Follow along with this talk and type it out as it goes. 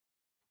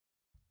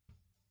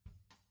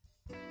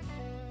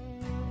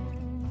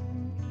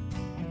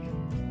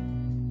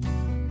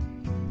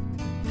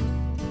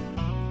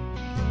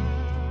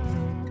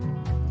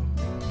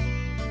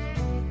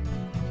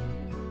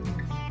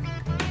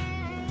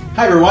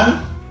Hi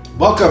everyone,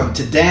 welcome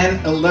to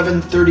Dan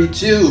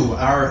 1132,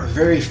 our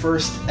very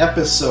first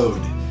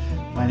episode.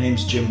 My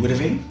name's Jim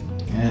Witteveen,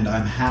 and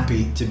I'm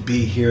happy to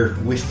be here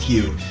with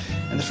you.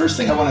 And the first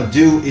thing I want to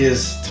do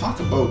is talk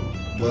about,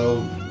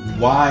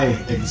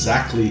 why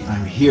exactly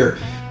I'm here.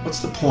 What's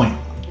the point?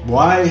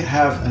 Why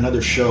have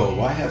another show?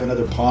 Why have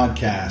another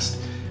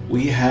podcast?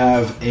 We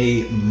have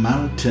a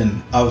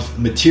mountain of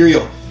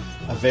material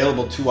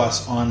available to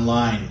us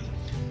online.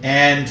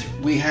 And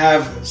we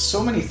have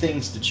so many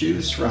things to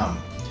choose from.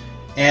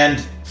 And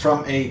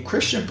from a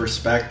Christian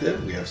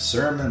perspective, we have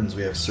sermons,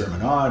 we have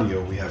sermon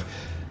audio, we have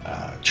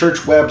church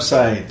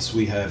websites,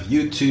 we have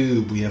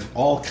YouTube, we have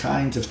all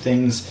kinds of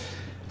things.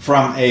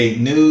 From a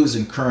news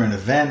and current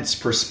events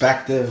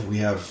perspective, we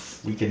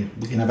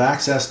can have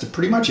access to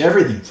pretty much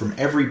everything from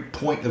every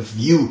point of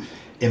view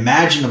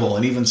imaginable,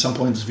 and even some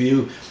points of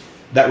view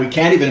that we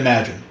can't even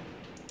imagine.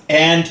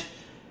 And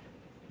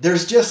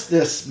there's just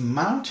this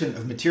mountain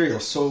of material.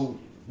 So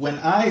when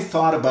I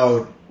thought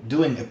about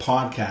doing a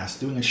podcast,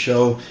 doing a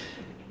show,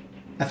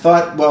 I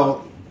thought,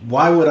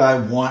 why would I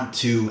want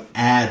to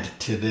add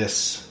to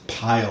this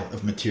pile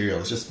of material?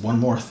 It's just one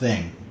more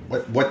thing.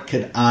 What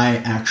could I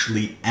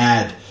actually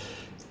add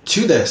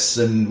to this,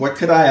 and what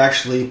could I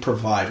actually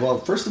provide? Well,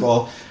 first of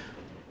all,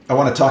 I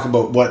want to talk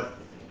about what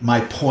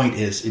my point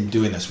is in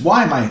doing this.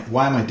 Why am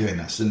I doing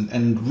this?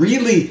 And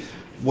really,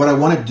 what I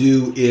want to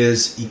do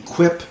is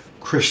equip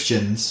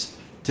Christians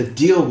to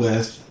deal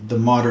with the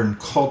modern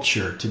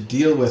culture, to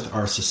deal with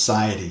our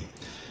society.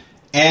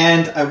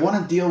 And I want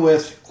to deal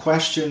with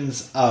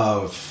questions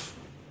of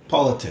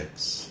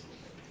politics,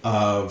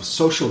 of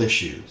social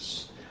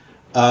issues,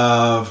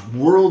 of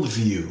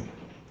worldview,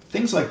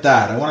 things like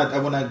that. I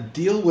want to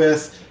deal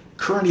with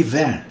current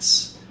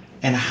events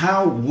and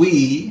how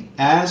we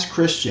as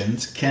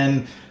Christians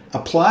can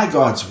apply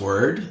God's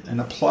word and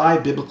apply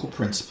biblical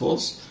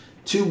principles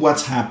to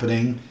what's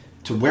happening,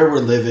 to where we're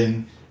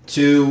living,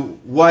 to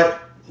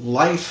what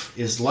life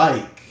is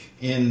like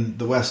in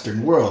the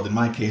Western world. In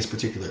my case,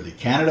 particularly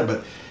Canada,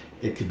 but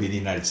it could be the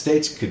United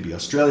States, it could be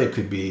Australia, it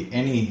could be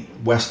any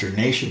Western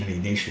nation, any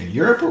nation in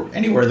Europe, or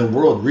anywhere in the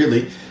world,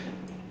 really,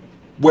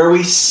 where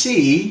we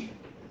see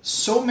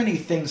so many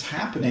things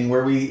happening,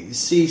 where we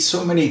see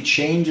so many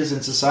changes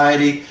in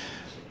society,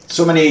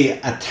 so many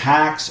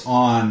attacks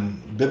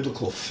on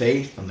biblical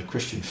faith, on the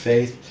Christian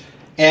faith,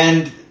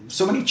 and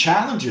so many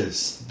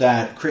challenges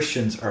that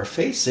Christians are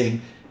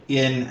facing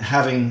in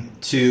having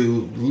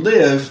to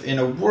live in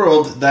a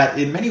world that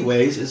in many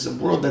ways is a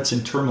world that's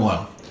in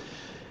turmoil.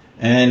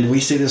 And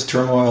we see this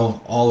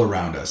turmoil all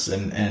around us.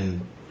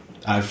 And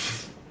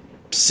I've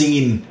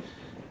seen,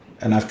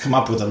 and I've come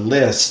up with a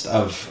list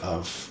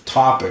of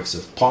topics,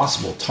 of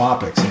possible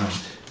topics.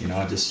 And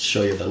I'll just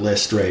show you the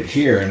list right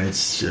here. And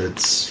it's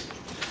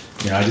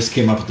I just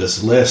came up with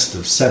this list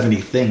of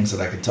 70 things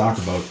that I could talk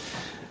about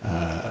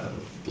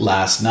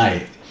last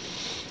night.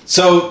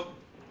 So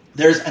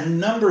there's a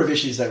number of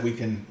issues that we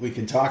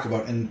can talk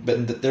about,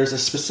 but there's a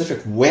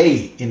specific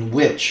way in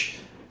which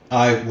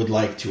I would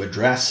like to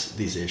address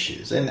these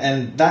issues,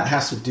 and that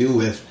has to do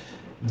with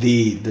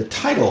the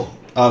title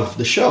of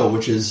the show,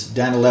 which is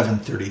Dan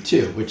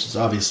 11:32, which is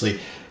obviously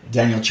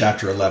Daniel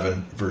chapter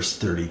 11 verse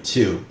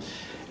 32.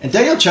 And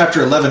Daniel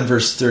chapter 11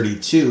 verse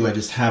 32, I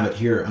just have it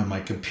here on my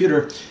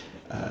computer.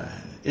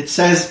 It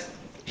says,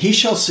 "He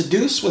shall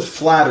seduce with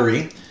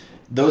flattery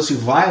those who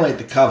violate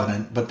the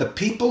covenant, but the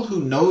people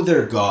who know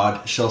their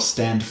God shall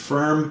stand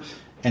firm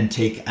and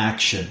take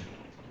action."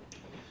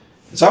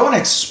 So I want to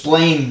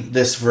explain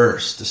this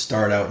verse to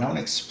start out, and I want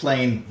to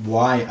explain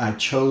why I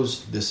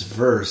chose this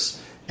verse,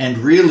 and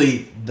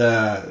really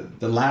the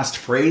last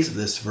phrase of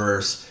this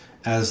verse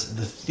as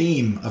the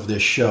theme of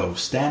this show: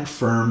 stand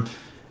firm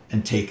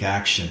and take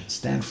action.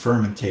 Stand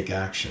firm and take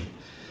action.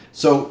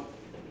 So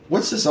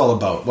what's this all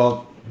about?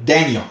 Well,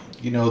 Daniel,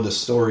 the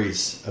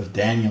stories of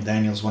Daniel.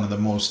 Daniel is one of the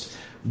most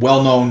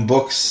well-known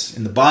books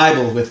in the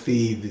Bible, with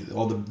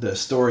all the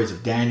stories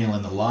of Daniel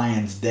in the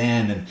lion's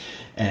den,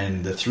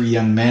 and the three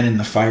young men in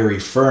the fiery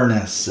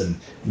furnace, and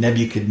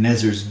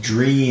Nebuchadnezzar's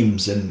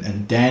dreams,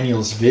 and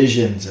Daniel's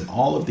visions, and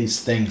all of these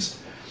things.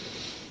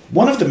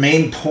 One of the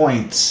main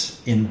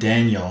points in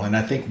Daniel, and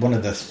I think one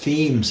of the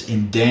themes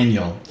in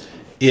Daniel,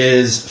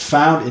 is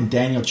found in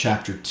Daniel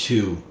chapter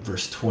 2,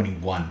 verse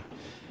 21,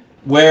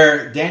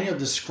 where Daniel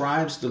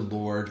describes the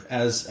Lord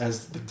as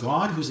the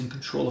God who's in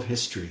control of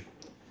history.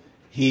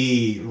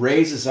 He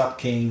raises up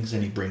kings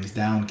and he brings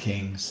down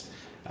kings.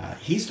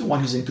 He's the one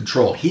who's in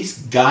control. He's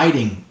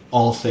guiding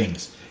all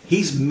things.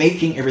 He's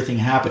making everything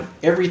happen.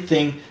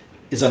 Everything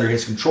is under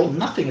his control.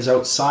 Nothing is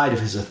outside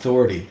of his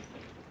authority.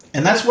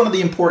 And that's one of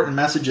the important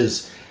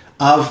messages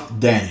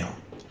of Daniel.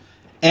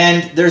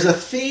 And there's a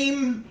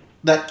theme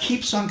that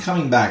keeps on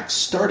coming back,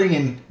 starting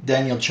in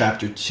Daniel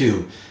chapter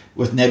 2,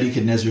 with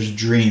Nebuchadnezzar's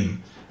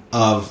dream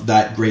of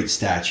that great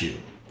statue.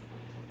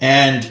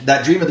 And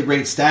that dream of the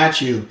great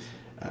statue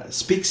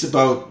speaks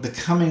about the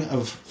coming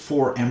of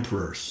four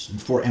emperors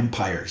and four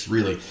empires,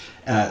 really.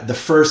 The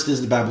first is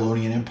the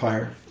Babylonian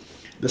Empire.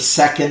 The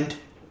second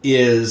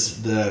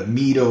is the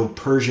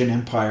Medo-Persian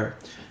Empire.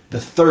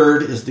 The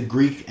third is the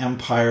Greek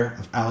Empire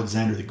of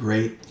Alexander the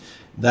Great.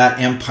 That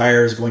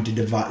empire is going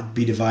to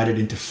be divided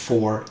into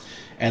four,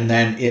 and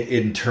then it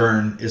in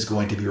turn is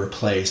going to be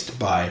replaced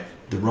by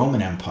the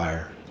Roman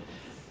Empire.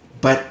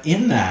 But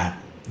in that,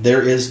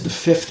 there is the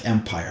fifth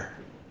empire.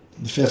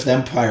 The fifth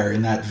empire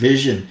in that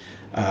vision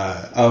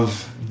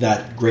of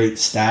that great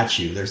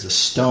statue. There's a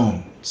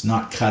stone. It's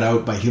not cut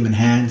out by human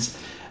hands.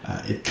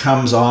 It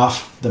comes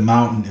off the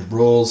mountain, it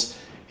rolls,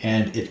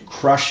 and it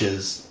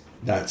crushes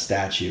that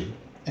statue,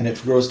 and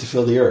it grows to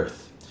fill the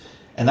earth.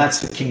 And that's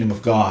the kingdom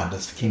of God.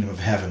 That's the kingdom of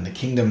heaven, the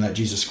kingdom that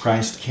Jesus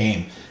Christ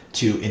came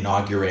to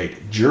inaugurate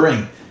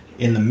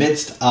in the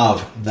midst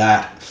of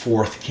that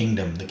fourth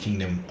kingdom, the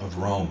kingdom of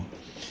Rome.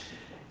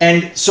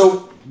 And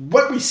so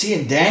what we see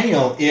in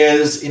Daniel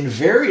is, in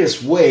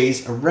various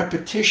ways, a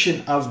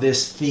repetition of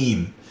this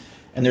theme.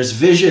 And there's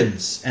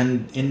visions,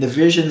 and in the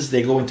visions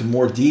they go into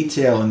more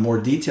detail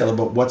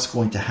about what's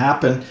going to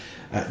happen.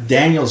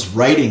 Daniel's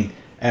writing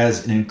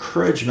as an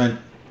encouragement,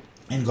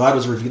 and God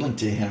was revealing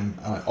to him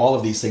all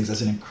of these things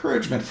as an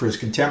encouragement for his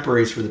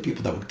contemporaries, for the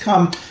people that would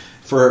come,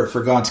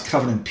 for God's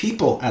covenant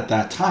people at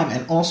that time,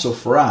 and also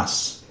for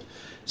us.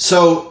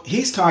 So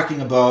he's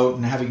talking about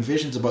and having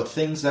visions about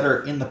things that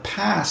are in the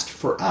past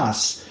for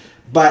us,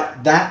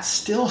 but that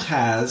still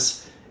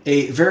has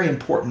a very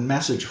important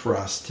message for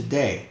us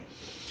today.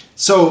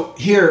 So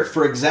here,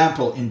 for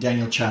example, in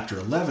Daniel chapter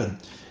 11,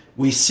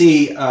 we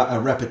see a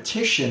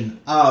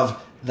repetition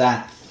of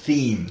that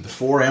theme. The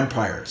four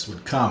empires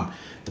would come: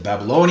 the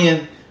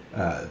Babylonian,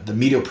 the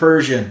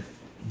Medo-Persian,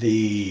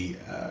 the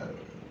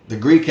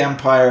Greek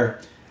Empire,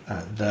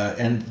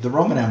 and the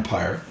Roman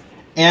Empire.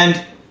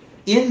 And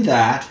in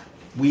that,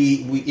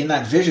 in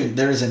that vision,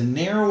 there is a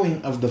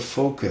narrowing of the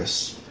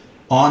focus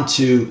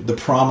onto the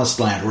promised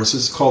land, or this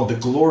is called the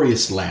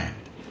glorious land.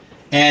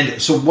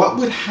 And so what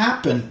would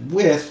happen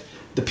with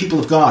the people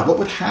of God? What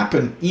would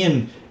happen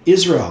in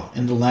Israel,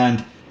 in the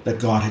land that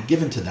God had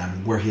given to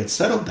them, where he had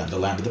settled them, the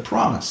land of the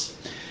promise?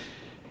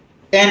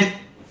 And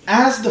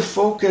as the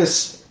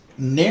focus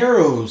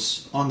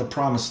narrows on the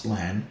promised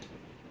land,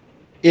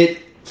 it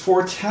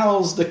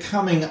foretells the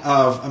coming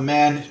of a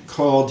man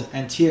called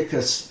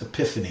Antiochus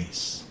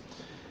Epiphanes.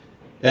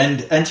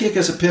 And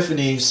Antiochus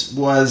Epiphanes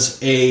was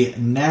a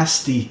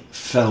nasty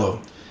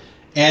fellow.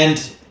 And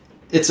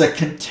he's a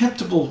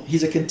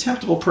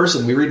contemptible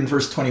person. We read in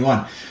verse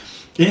 21,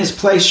 "In his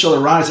place shall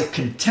arise a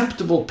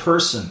contemptible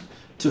person,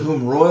 to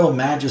whom royal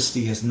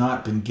majesty has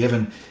not been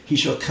given. He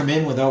shall come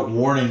in without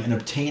warning and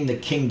obtain the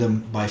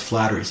kingdom by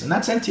flatteries." And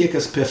that's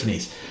Antiochus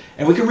Epiphanes.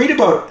 And we can read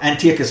about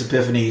Antiochus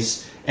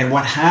Epiphanes and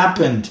what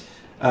happened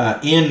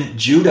in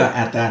Judah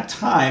at that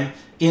time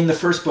in the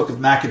first book of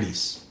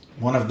Maccabees,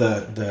 one of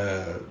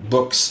the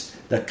books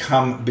that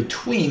come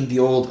between the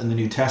Old and the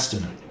New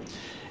Testament.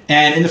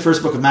 And in the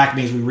first book of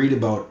Maccabees, we read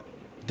about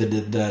the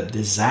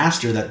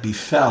disaster that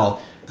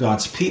befell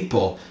God's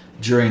people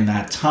during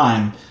that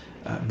time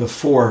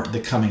before the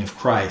coming of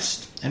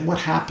Christ, and what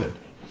happened.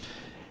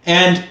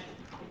 And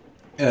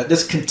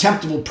this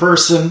contemptible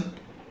person,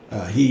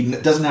 he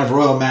doesn't have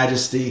royal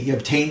majesty. He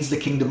obtains the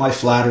kingdom by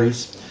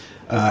flatteries.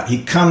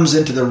 He comes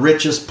into the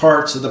richest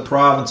parts of the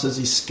provinces.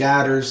 He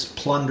scatters,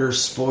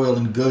 plunders, spoil,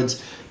 and goods,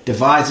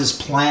 devises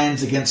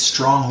plans against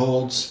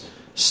strongholds,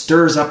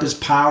 stirs up his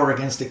power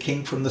against a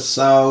king from the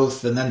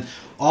south, and then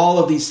all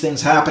of these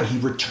things happen. He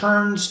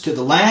returns to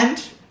the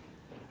land,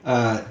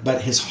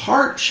 but his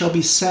heart shall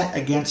be set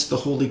against the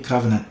holy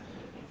covenant.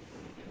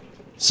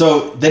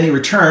 So then he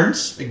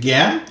returns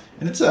again,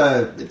 and it's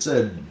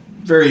a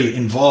very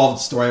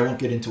involved story. I won't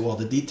get into all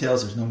the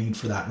details. There's no need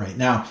for that right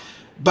now.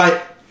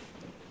 But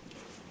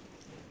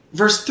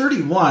verse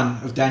 31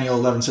 of Daniel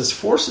 11 says,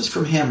 "Forces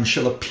from him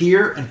shall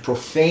appear and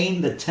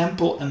profane the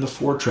temple and the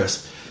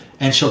fortress,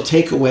 and shall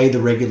take away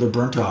the regular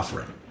burnt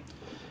offering.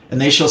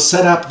 And they shall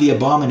set up the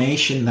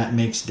abomination that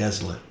makes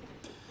desolate."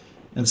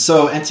 And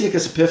so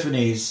Antiochus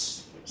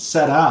Epiphanes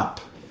set up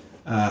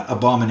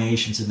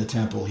abominations in the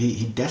temple.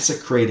 He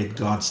desecrated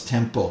God's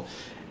temple.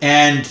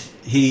 And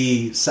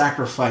he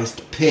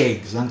sacrificed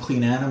pigs,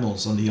 unclean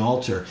animals on the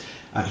altar.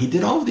 He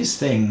did all of these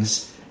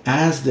things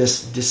as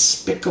this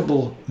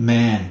despicable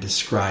man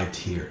described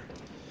here.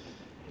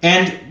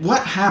 And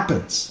what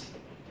happens?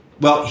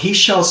 Well, he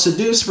shall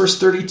seduce, verse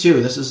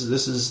 32, this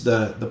is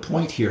the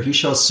point here. He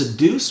shall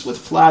seduce with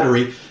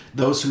flattery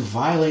those who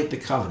violate the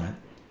covenant,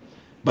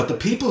 but the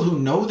people who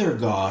know their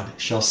God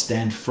shall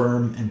stand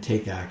firm and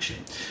take action.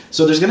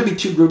 So there's going to be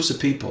two groups of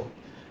people.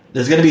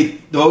 There's going to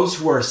be those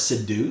who are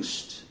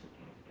seduced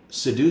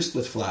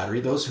with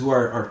flattery, those who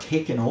are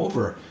taken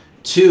over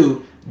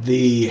to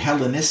the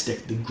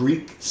Hellenistic, the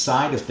Greek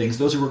side of things,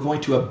 those who are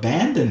going to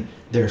abandon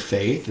their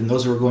faith and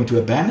those who are going to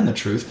abandon the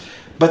truth.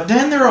 But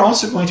then there are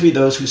also going to be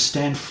those who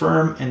stand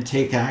firm and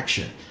take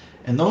action.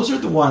 And those are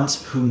the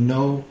ones who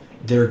know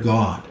their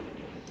God.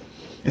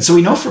 And so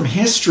we know from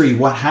history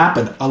what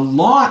happened. A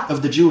lot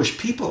of the Jewish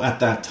people at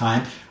that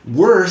time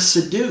were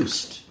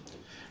seduced.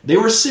 They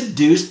were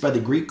seduced by the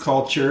Greek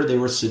culture. They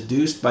were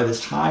seduced by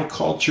this high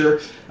culture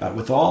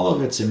with all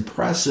of its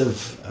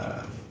impressive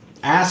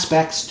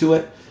aspects to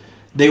it.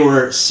 They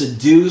were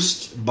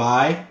seduced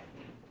by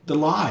the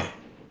lie.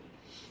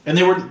 And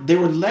they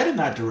were led in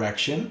that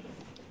direction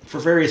for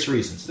various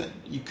reasons.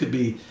 You could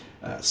be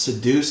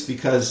seduced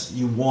because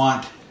you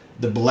want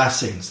the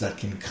blessings that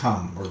can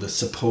come, or the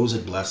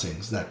supposed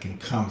blessings that can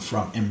come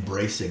from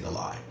embracing the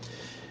lie.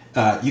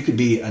 You could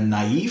be a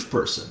naive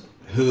person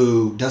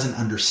who doesn't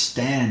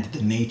understand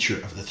the nature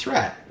of the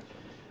threat.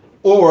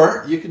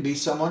 Or you could be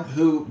someone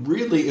who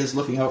really is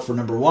looking out for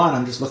number one.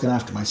 I'm just looking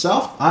after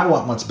myself. I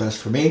want what's best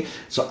for me.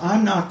 So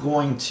I'm not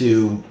going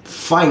to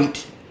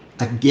fight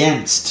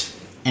against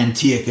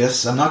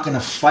Antiochus. I'm not going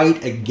to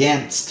fight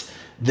against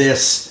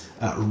this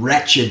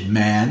wretched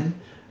man,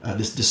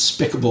 this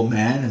despicable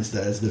man, as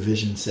the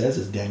vision says,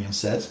 as Daniel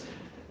says.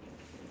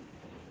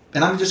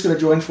 And I'm just going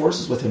to join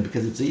forces with him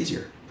because it's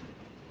easier.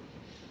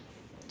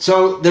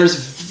 So there's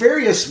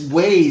various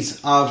ways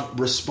of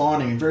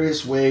responding,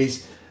 various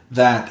ways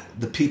that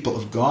the people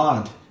of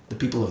God, the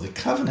people of the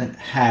covenant,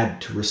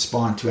 had to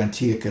respond to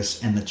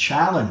Antiochus and the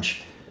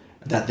challenge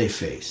that they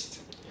faced.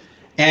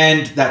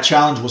 And that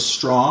challenge was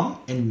strong,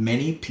 and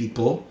many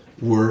people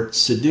were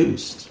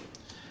seduced.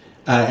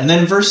 And then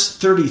in verse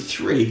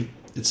 33,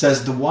 it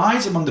says, "The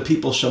wise among the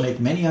people shall make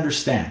many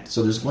understand."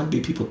 So there's going to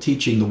be people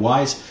teaching. The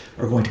wise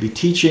are going to be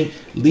teaching,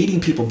 leading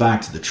people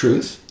back to the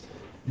truth.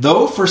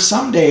 "Though for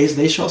some days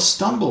they shall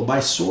stumble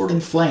by sword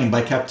and flame,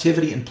 by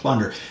captivity and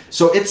plunder."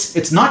 So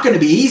it's not going to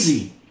be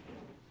easy.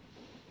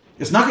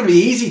 It's not going to be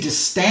easy to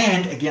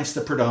stand against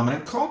the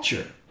predominant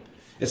culture.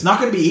 It's not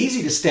going to be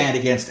easy to stand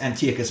against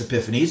Antiochus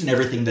Epiphanes and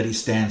everything that he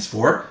stands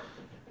for,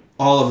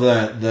 all of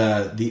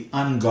the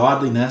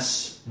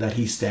ungodliness that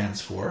he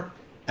stands for,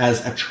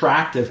 as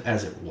attractive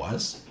as it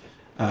was.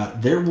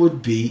 There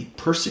would be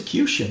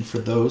persecution for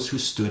those who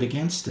stood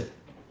against it.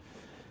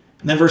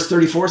 And then verse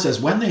 34 says,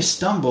 "When they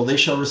stumble, they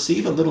shall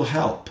receive a little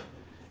help,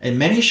 and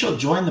many shall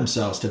join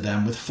themselves to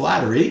them with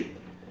flattery,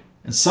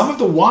 and some of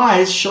the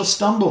wise shall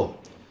stumble,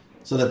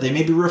 so that they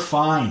may be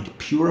refined,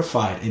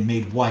 purified, and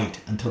made white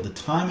until the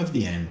time of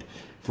the end,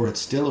 for it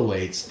still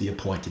awaits the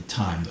appointed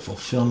time," the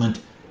fulfillment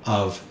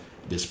of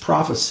this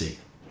prophecy,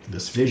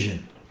 this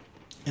vision.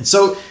 And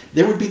so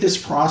there would be this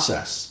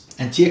process.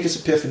 Antiochus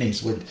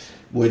Epiphanes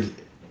would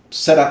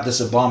set up this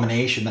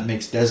abomination that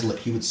makes desolate.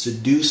 He would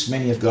seduce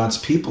many of God's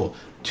people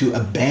to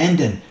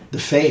abandon the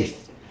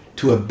faith,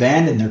 to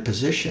abandon their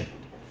position.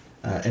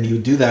 And he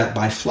would do that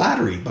by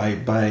flattery,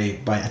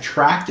 by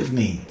attractive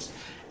means.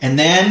 And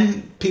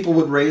then people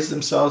would raise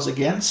themselves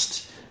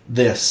against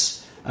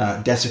this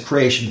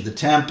desecration of the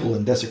temple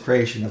and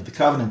desecration of the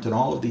covenant and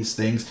all of these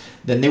things.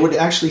 Then they would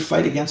actually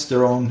fight against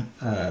their own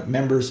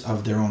members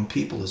of their own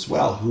people as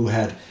well, who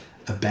had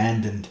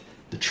abandoned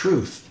the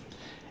truth.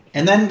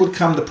 And then would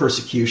come the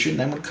persecution,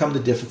 then would come the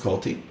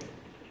difficulty.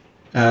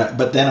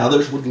 But then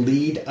others would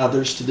lead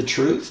others to the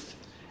truth.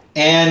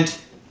 And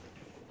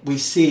we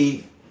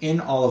see in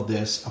all of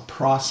this a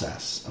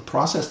process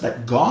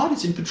that God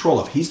is in control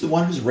of. He's the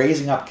one who's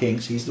raising up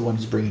kings. He's the one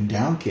who's bringing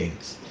down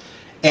kings.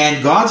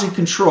 And God's in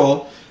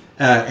control,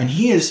 and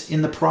he is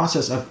in the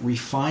process of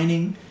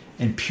refining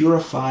and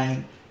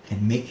purifying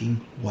and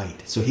making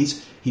white. So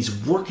he's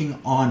working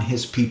on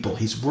his people.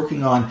 He's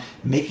working on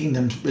making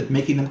them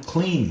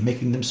clean,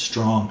 making them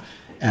strong,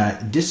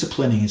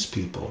 disciplining his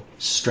people,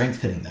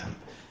 strengthening them.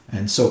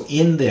 And so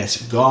in this,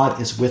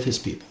 God is with his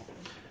people.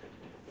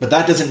 But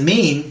that doesn't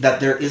mean that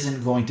there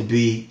isn't going to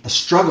be a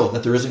struggle,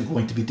 that there isn't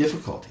going to be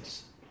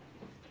difficulties,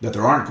 that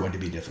there aren't going to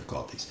be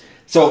difficulties.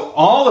 So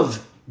all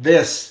of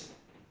this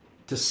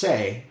to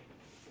say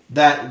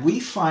that we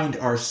find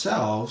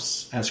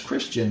ourselves as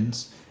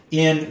Christians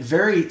in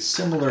very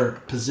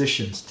similar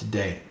positions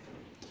today.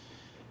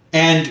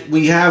 And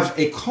we have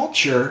a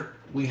culture,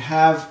 we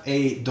have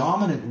a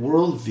dominant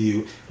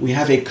worldview, we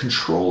have a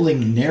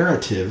controlling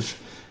narrative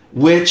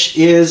which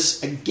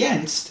is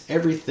against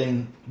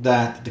everything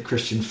that the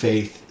Christian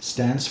faith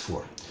stands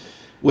for,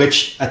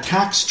 which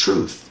attacks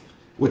truth,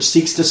 which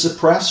seeks to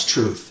suppress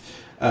truth,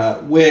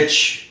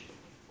 which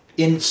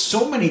in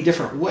so many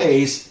different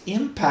ways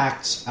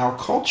impacts our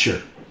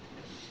culture.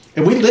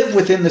 And we live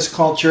within this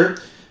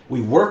culture, we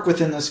work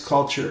within this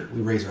culture,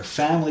 we raise our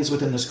families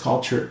within this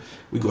culture,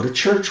 we go to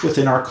church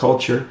within our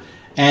culture,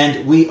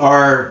 and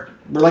we're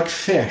like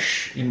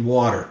fish in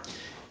water.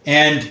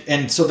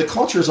 And so the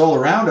culture is all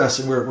around us,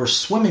 and we're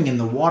swimming in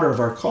the water of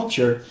our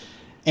culture.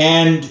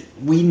 And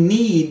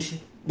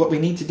what we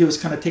need to do is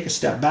kind of take a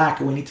step back,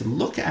 and we need to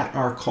look at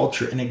our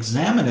culture and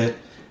examine it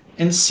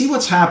and see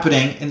what's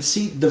happening and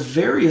see the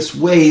various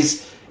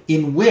ways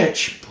in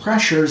which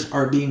pressures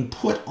are being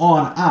put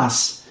on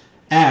us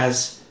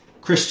as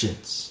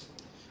Christians.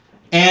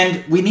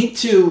 And we need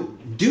to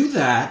do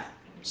that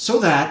so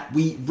that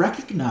we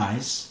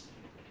recognize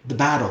the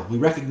battle. We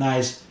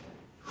recognize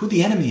who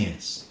the enemy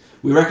is.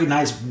 We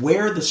recognize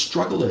where the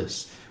struggle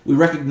is. We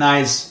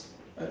recognize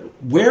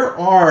where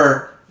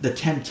are the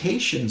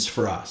temptations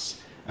for us.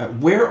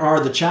 Where are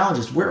the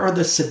challenges? Where are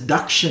the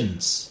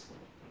seductions,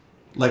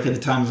 like in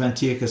the time of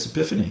Antiochus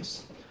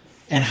Epiphanes?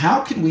 And how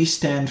can we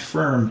stand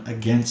firm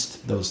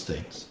against those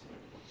things?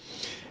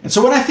 And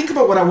so when I think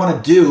about what I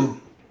want to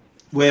do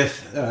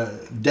with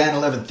Dan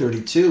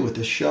 1132, with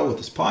this show, with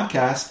this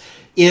podcast,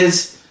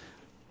 is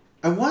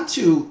I want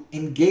to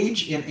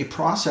engage in a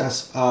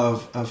process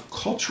of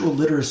cultural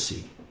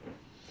literacy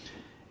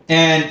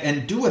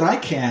and do what I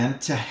can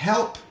to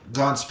help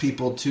God's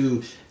people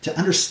to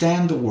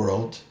understand the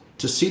world,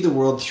 to see the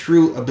world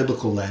through a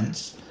biblical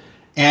lens,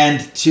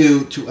 and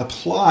to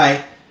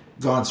apply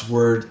God's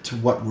word to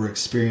what we're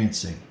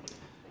experiencing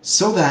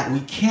so that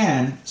we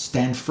can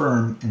stand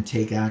firm and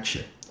take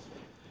action.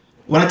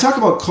 When I talk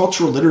about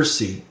cultural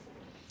literacy,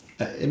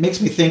 it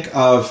makes me think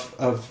of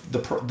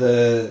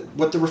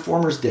what the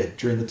Reformers did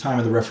during the time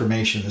of the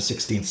Reformation in the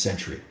 16th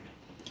century.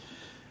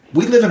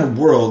 We live in a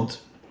world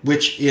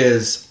which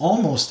is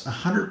almost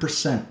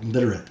 100%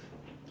 literate.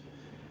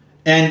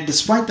 And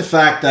despite the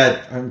fact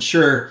that I'm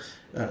sure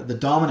the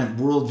dominant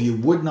worldview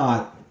would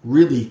not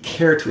really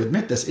care to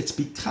admit this, it's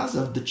because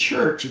of the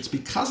church, it's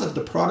because of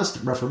the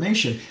Protestant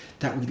Reformation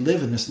that we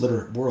live in this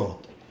literate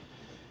world.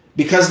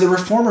 Because the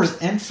Reformers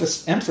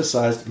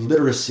emphasized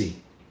literacy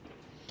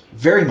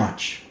very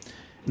much.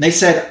 And they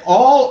said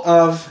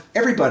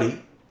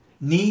everybody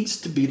needs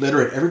to be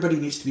literate. Everybody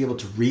needs to be able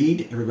to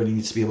read. Everybody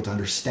needs to be able to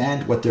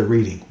understand what they're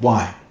reading.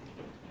 Why?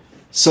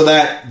 So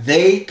that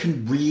they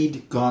can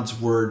read God's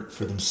word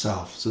for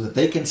themselves, so that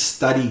they can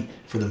study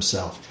for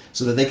themselves,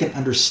 so that they can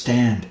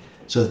understand,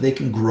 so that they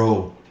can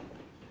grow,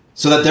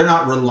 so that they're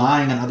not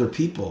relying on other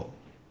people.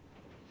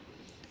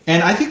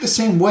 And I think the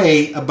same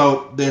way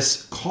about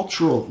this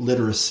cultural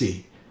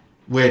literacy,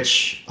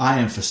 which I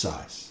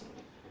emphasize,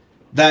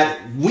 that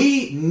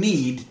we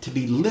need to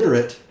be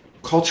literate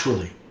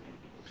culturally.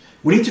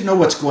 We need to know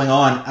what's going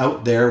on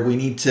out there. We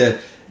need to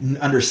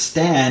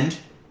understand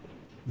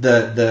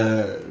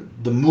the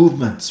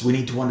movements. We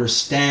need to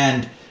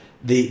understand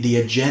the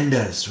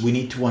agendas. We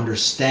need to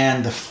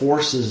understand the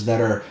forces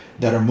that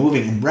are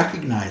moving and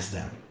recognize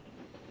them.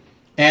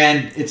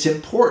 And it's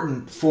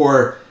important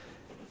for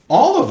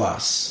all of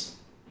us,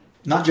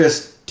 not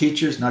just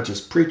teachers, not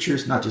just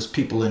preachers, not just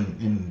people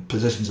in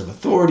positions of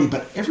authority,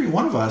 but every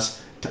one of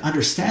us to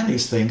understand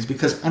these things,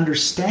 because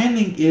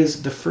understanding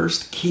is the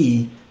first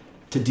key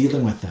to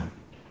dealing with them.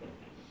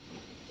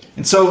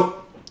 And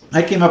so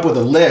I came up with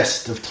a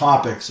list of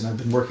topics, and I've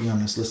been working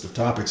on this list of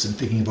topics and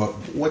thinking about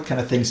what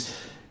kind of things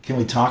can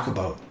we talk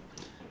about.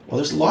 Well,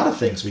 there's a lot of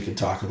things we can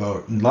talk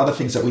about, and a lot of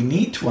things that we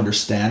need to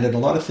understand, and a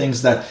lot of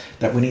things that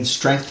we need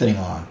strengthening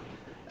on.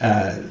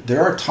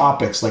 There are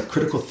topics like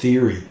critical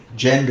theory,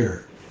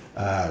 gender,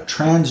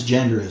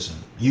 transgenderism,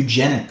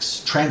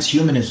 eugenics,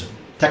 transhumanism,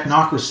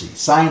 technocracy,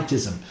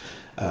 scientism,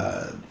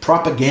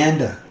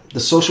 propaganda, the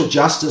social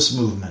justice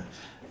movement,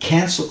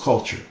 cancel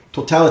culture,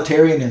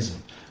 totalitarianism,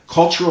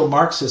 cultural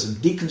Marxism,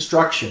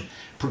 deconstruction,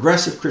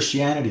 progressive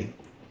Christianity.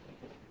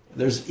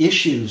 There's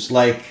issues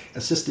like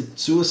assisted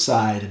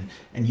suicide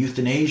and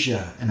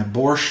euthanasia and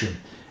abortion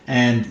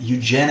and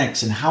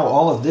eugenics and how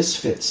all of this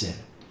fits in.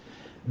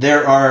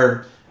 There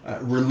are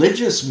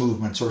religious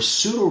movements or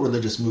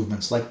pseudo-religious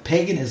movements like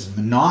paganism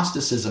and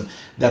Gnosticism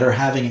that are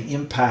having an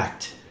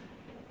impact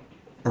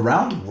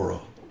around the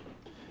world.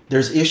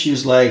 There's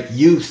issues like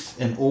youth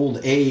and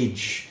old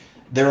age.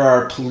 There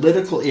are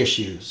political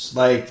issues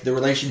like the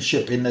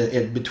relationship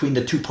between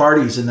the two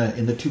parties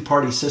in the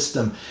two-party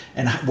system,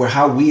 and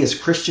how we as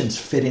Christians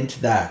fit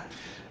into that.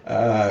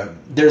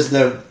 There's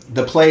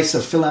the place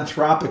of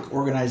philanthropic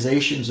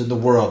organizations in the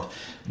world.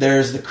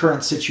 There's the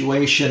current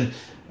situation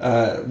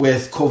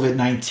with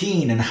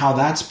COVID-19 and how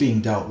that's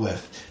being dealt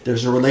with.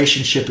 There's a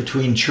relationship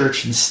between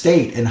church and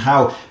state and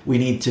how we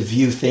need to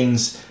view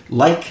things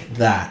like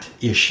that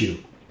issue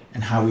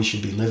and how we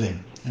should be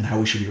living and how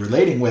we should be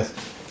relating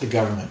with the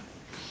government.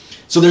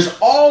 So there's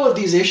all of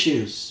these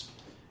issues,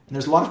 and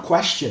there's a lot of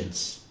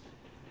questions.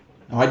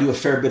 Now, I do a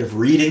fair bit of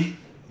reading,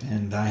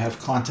 and I have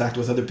contact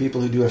with other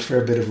people who do a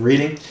fair bit of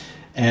reading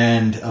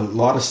and a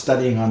lot of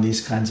studying on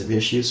these kinds of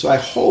issues. So I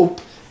hope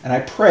and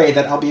I pray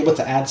that I'll be able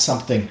to add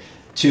something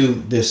to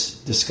this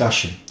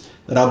discussion,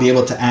 that I'll be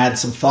able to add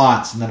some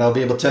thoughts, and that I'll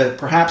be able to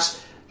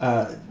perhaps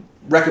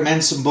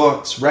recommend some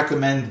books,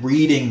 recommend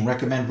reading,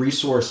 recommend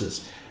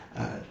resources,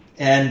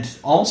 and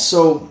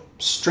also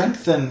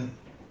strengthen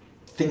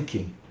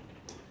thinking,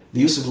 the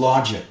use of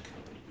logic,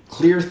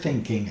 clear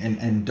thinking,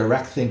 and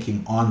direct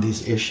thinking on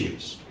these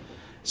issues,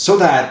 so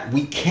that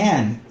we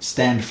can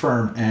stand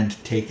firm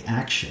and take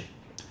action.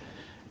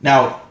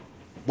 Now,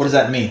 what does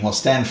that mean? Well,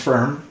 stand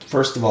firm,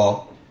 first of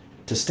all,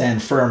 to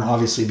stand firm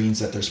obviously means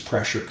that there's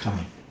pressure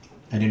coming.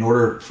 And in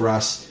order for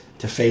us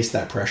to face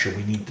that pressure,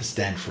 we need to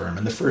stand firm.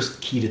 And the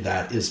first key to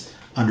that is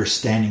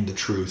understanding the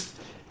truth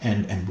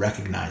and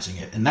recognizing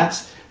it. And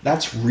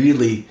that's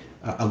really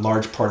a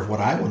large part of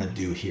what I want to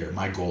do here,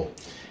 my goal.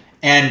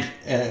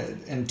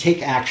 And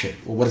take action.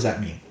 Well, what does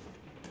that mean?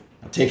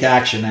 Take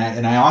action.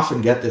 And I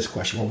often get this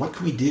question, well, what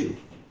can we do?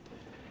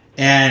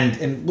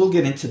 And we'll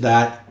get into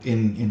that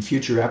in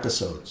future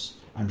episodes,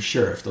 I'm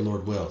sure, if the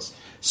Lord wills.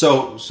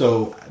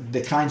 So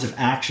the kinds of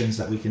actions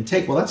that we can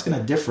take, well, that's going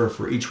to differ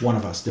for each one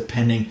of us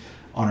depending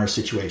on our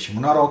situation.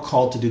 We're not all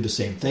called to do the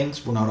same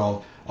things. We're not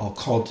all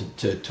called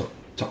to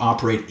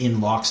operate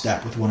in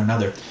lockstep with one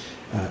another.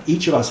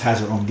 each of us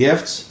has our own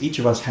gifts, each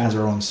of us has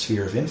our own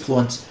sphere of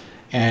influence,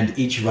 and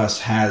each of us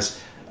has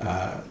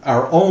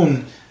our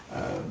own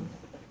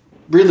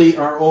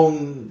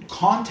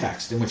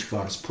context in which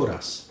God has put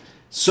us.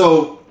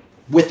 So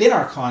within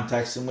our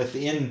context and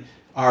within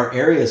our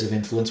areas of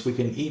influence, we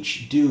can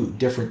each do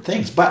different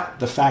things. But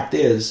the fact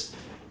is,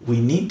 we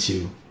need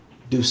to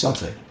do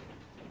something.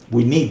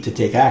 We need to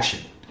take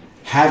action.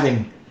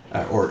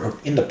 Or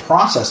in the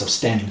process of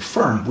standing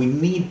firm, we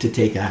need to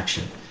take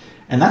action.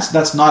 And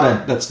that's not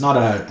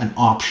an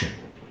option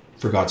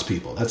for God's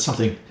people. That's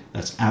something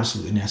that's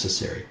absolutely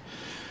necessary.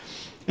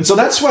 And so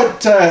that's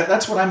what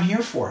I'm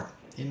here for.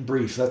 In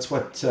brief, that's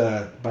what,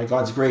 by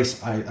God's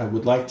grace, I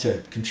would like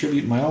to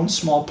contribute my own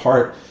small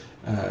part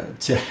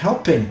to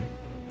helping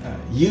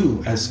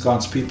you as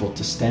God's people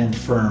to stand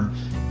firm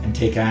and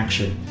take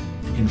action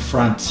in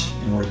front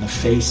or in the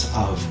face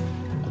of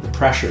the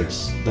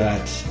pressures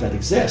that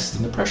exist,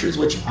 and the pressures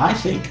which I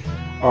think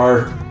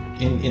are,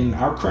 in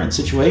our current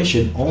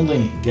situation,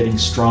 only getting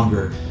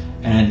stronger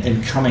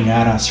and coming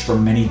at us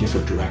from many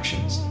different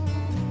directions.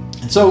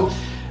 And so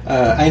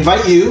I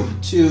invite you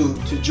to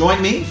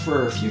join me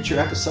for future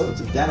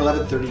episodes of Dan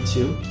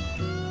 1132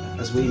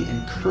 as we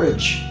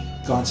encourage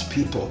God's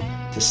people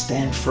to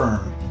stand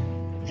firm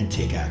and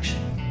take action.